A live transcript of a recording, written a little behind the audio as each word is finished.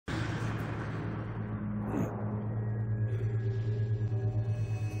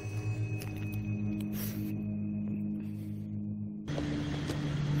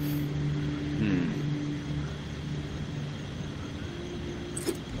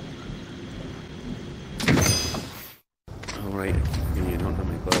right. You don't have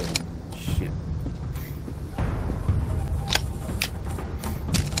my bow. Shit.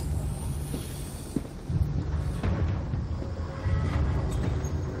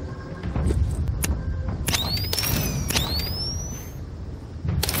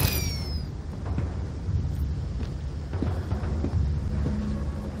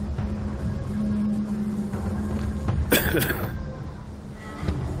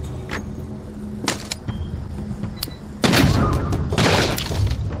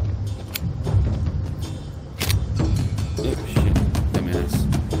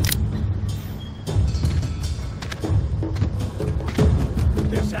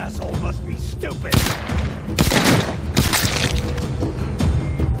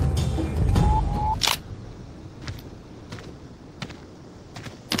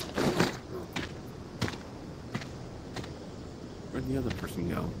 Where'd the other person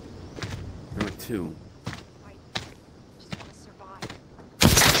go? There were two. I just want to survive.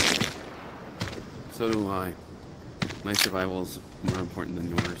 So do I. My survival is more important than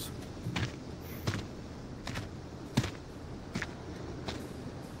yours.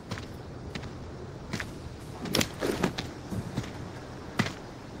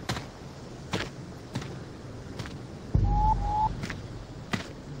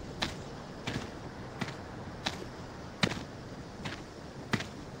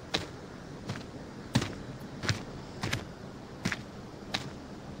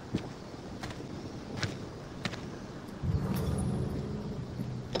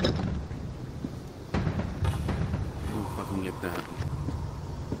 Get that.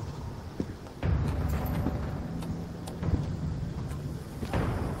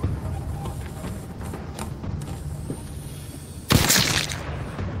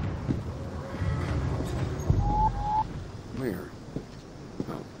 Where?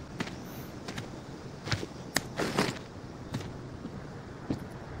 Oh.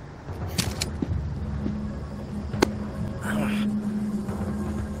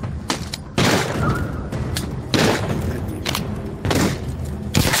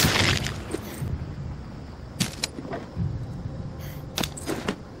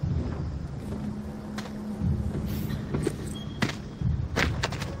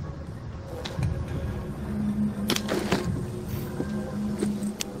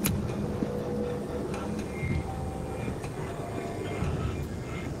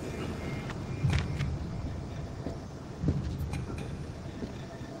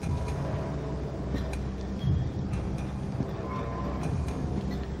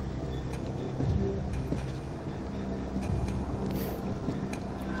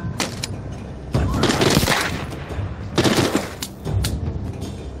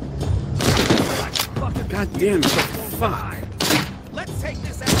 God damn, what the fuck? Let's take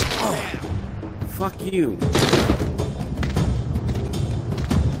this out now. Fuck you.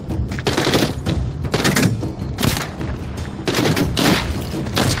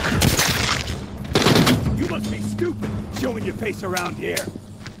 You must be stupid, showing your face around here.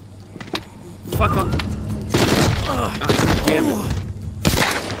 Fuck up. God damn it.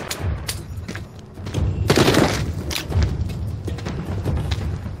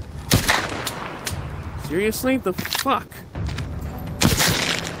 Seriously? The fuck?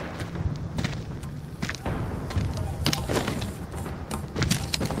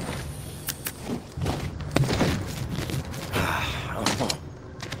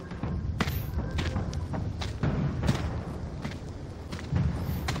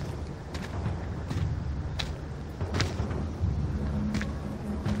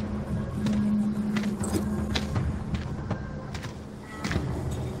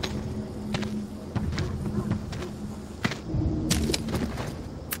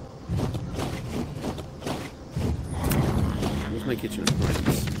 My kitchen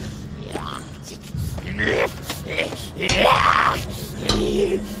appliance.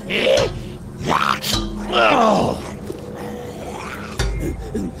 Oh.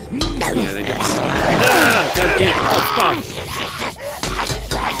 Yeah, they got. God damn! Oh, fuck!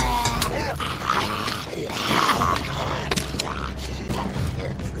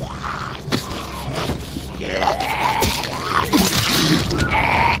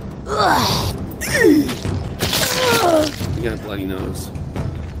 You got a bloody nose.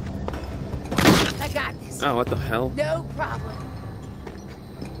 I got this. Oh, what the hell? No problem.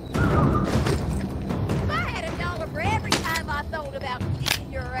 If I had $1 for every time I thought about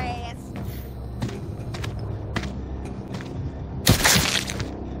kicking your ass.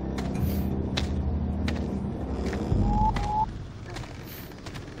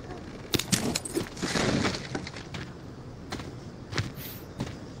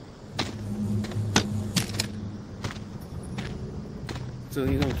 So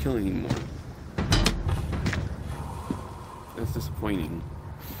you don't kill anymore. That's disappointing.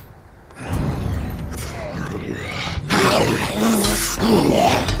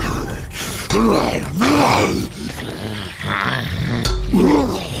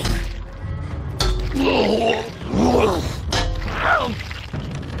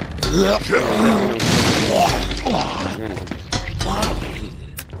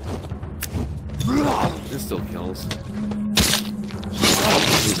 This still kills.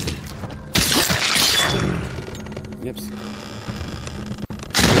 Yep.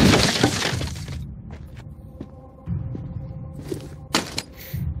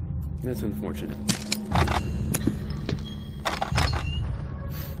 That's unfortunate.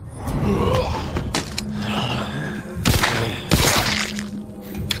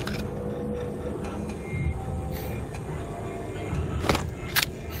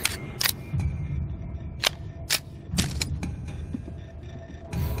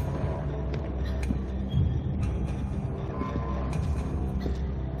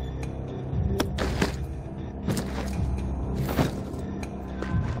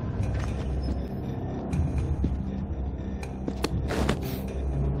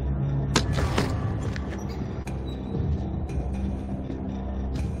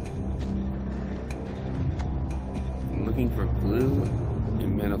 Looking for glue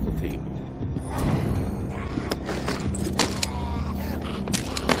and medical tape.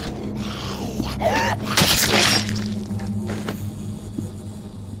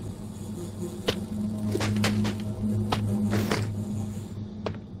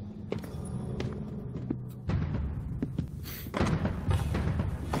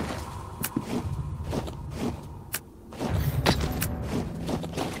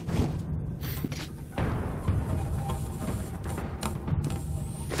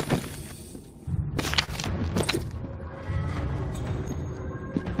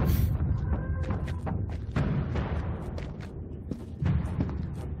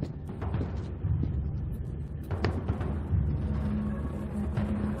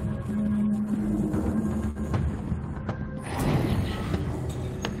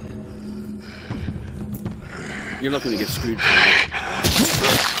 You're looking to get screwed.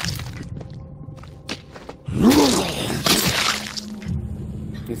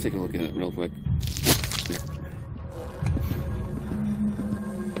 Let's take a look at it real quick.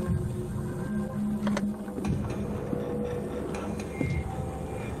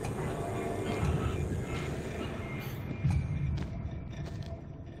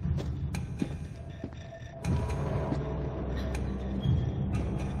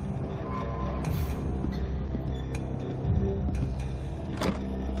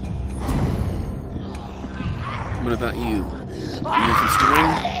 What about you? You need some string?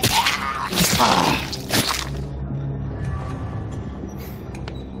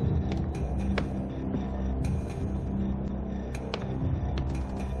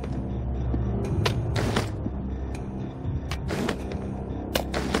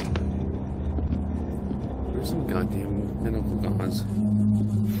 There's some goddamn medical gauze.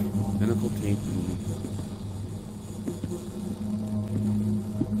 Medical tape.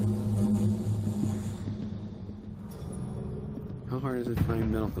 How hard is it to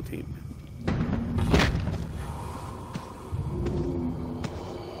find medical tape?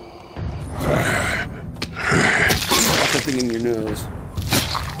 Something in your nose.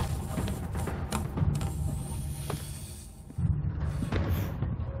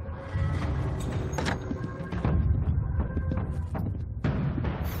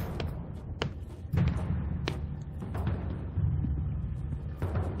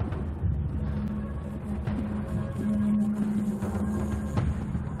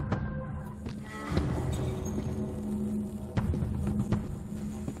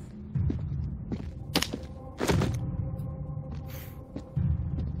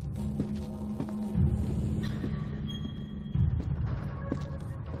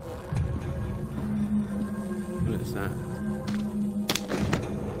 What is that?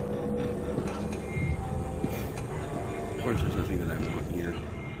 Of course, there's nothing that I want here.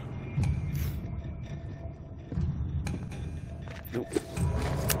 Nope.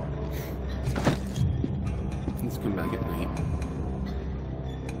 Let's come back at night.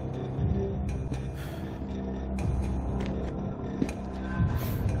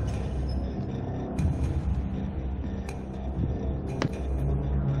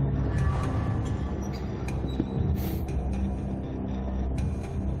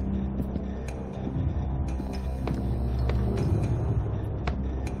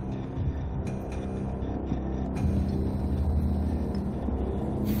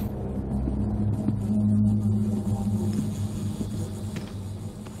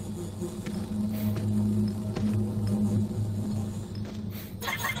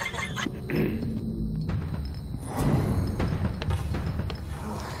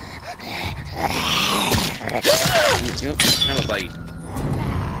 Yep, have a bite.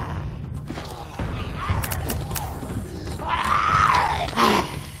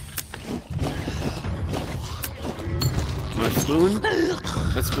 Want a spoon?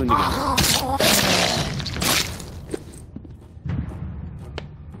 What spoon you got?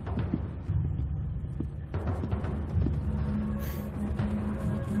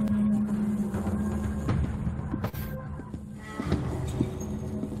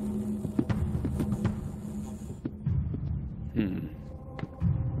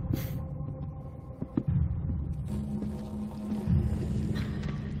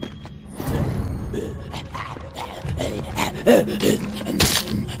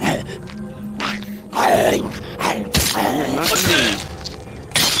 Not me.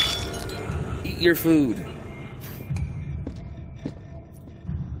 Eat your food.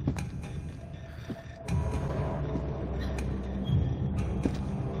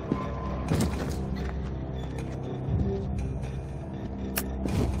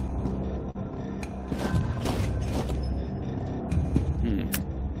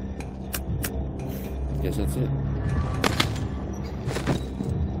 Guess that's it.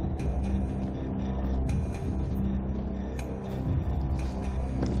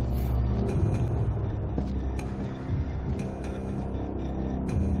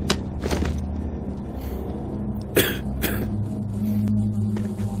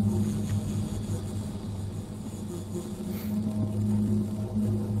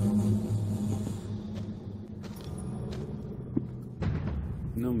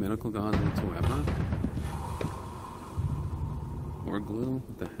 No medical gauze whatsoever? Or glue?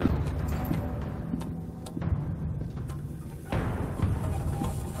 What the hell?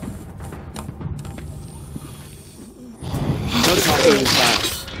 No talking in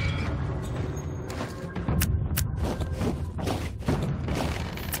class.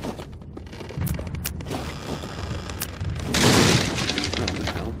 What the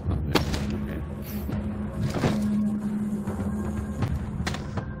hell? Okay.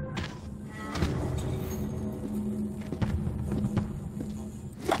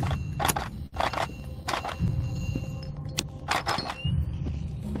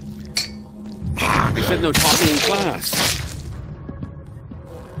 They said no talking in class.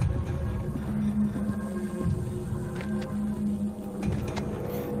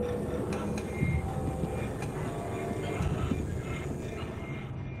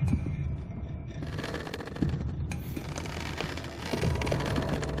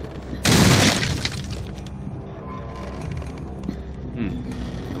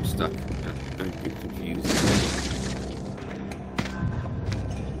 I'm stuck. I'm confused.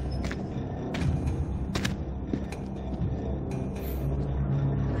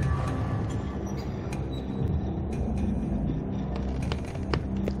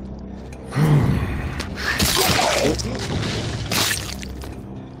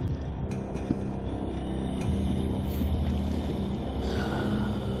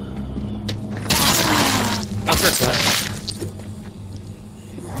 I'll press that.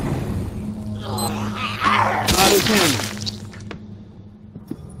 Out of 10.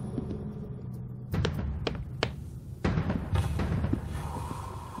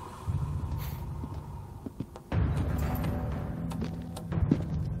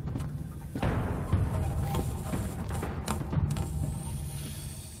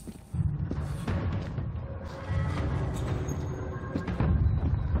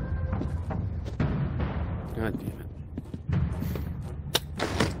 God damn it.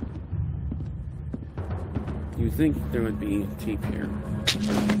 You'd think there would be tape here.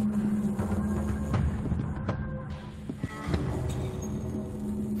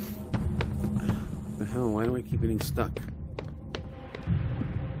 The hell, why do I keep getting stuck?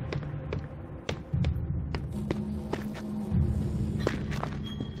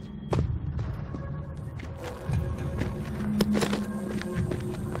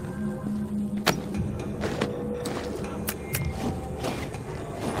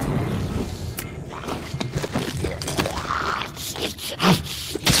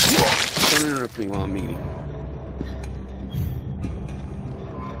 Don't interrupt me while I'm eating.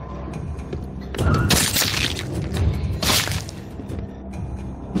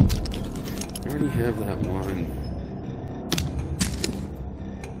 I already have that one.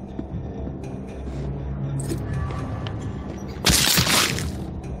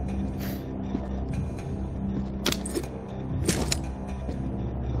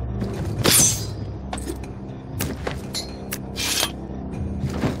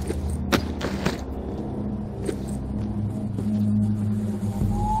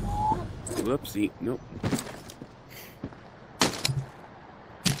 Whoopsie, nope.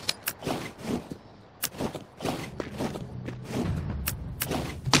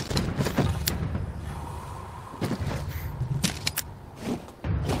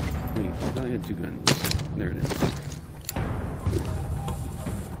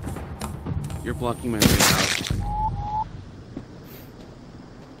 You're blocking my way out.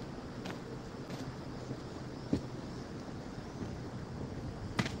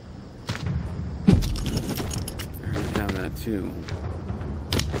 I heard down that too.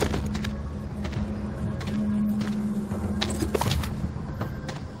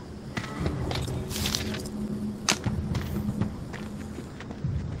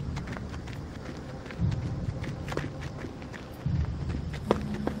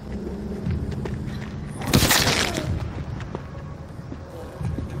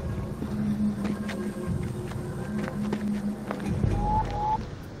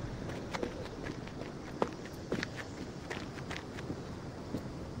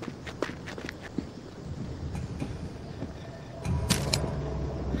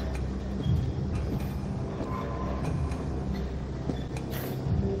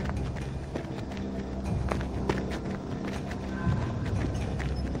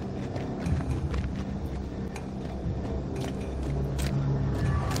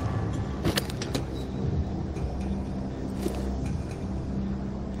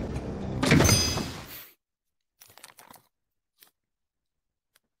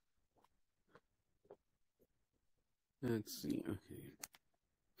 Let's see, okay.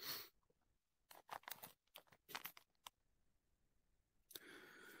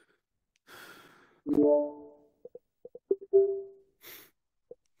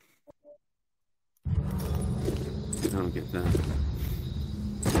 I don't get that.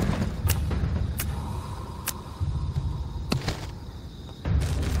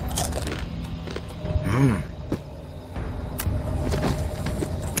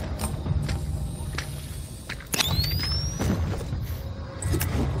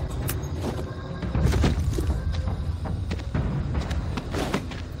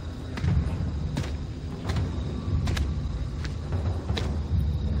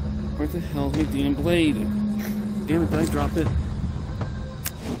 Where the hell's my damn blade? Damn it, did I drop it?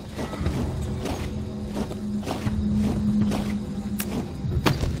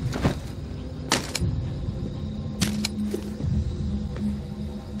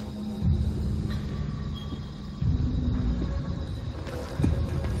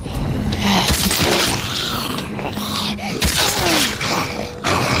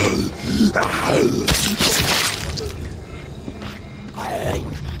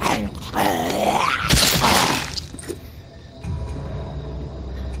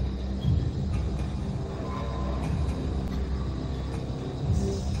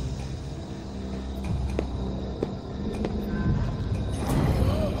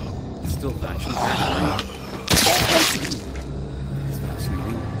 Still action packed. It's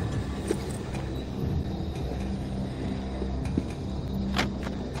fascinating.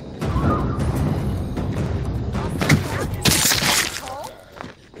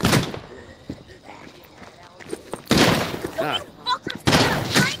 Ah.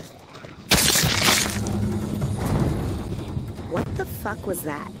 What the fuck was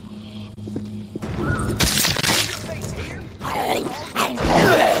that?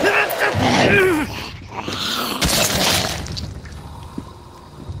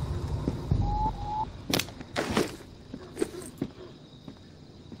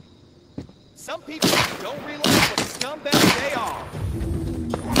 Some people don't realize what scumbags they are.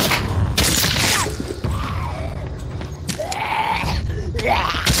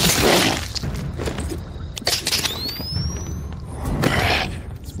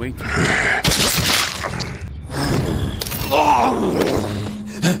 It's way too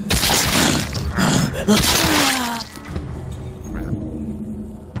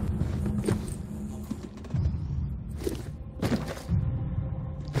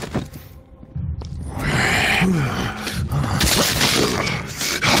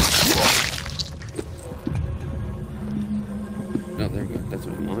Oh, there we go. That's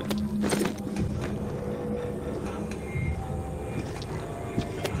what I want.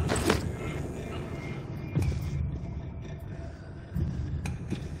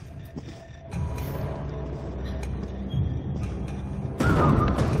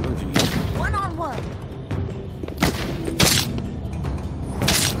 Oh, geez. One-on-one.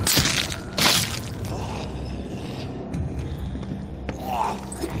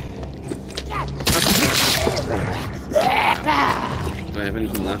 Do I have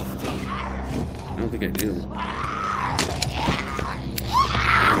anything left? I don't think I do.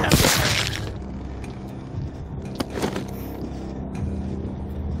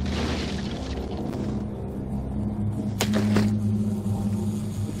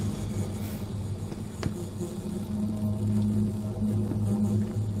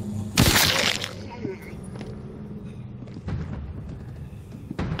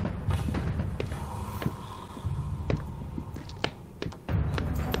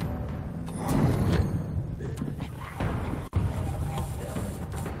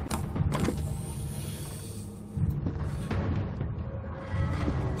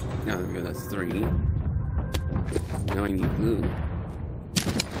 Now there we go, that's 3. Now I need glue.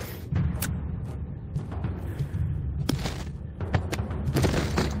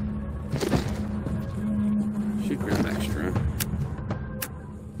 Should grab extra.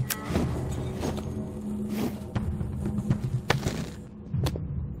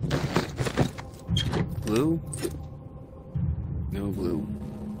 Glue? No glue.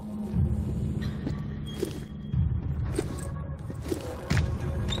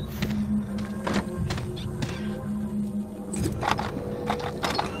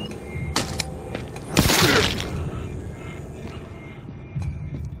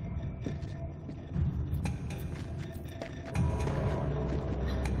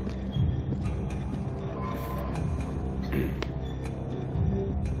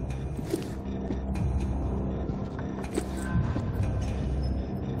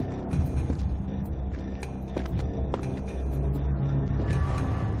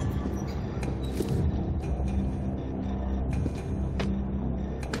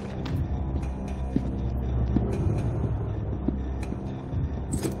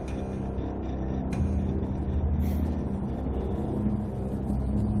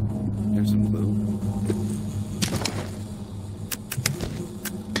 There's some glue.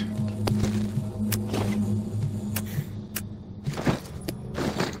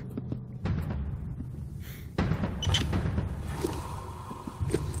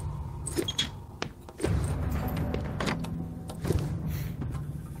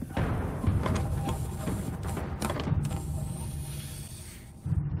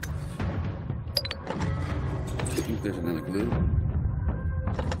 I think there's another glue.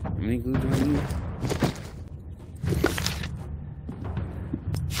 How many glue do I need?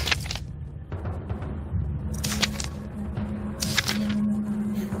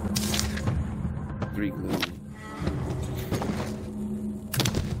 Three glue.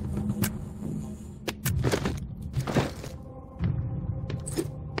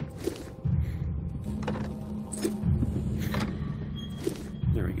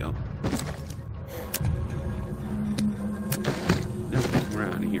 There we go. Now we're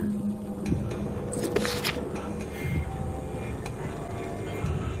out of here.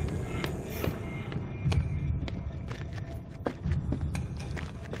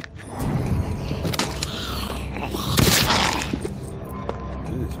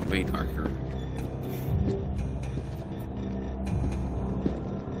 It's way darker.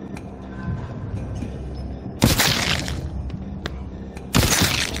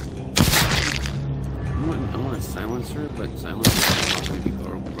 I want a silencer, but silencer is not going to be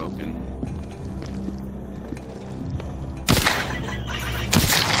broken.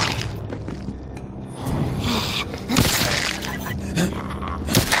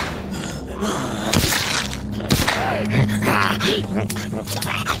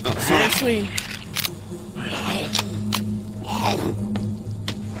 Oh, seriously?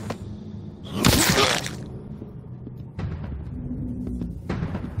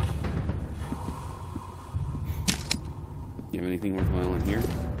 You have anything worthwhile in here?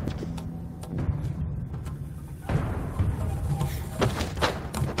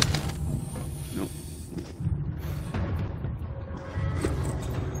 Nope.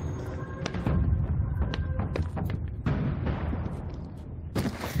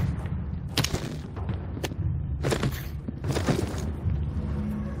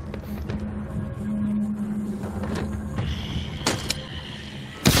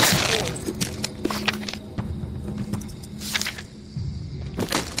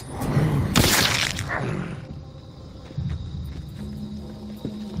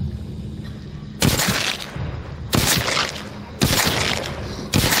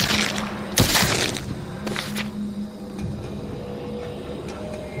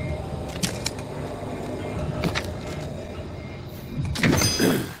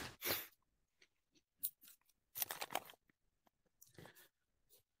 Ugh.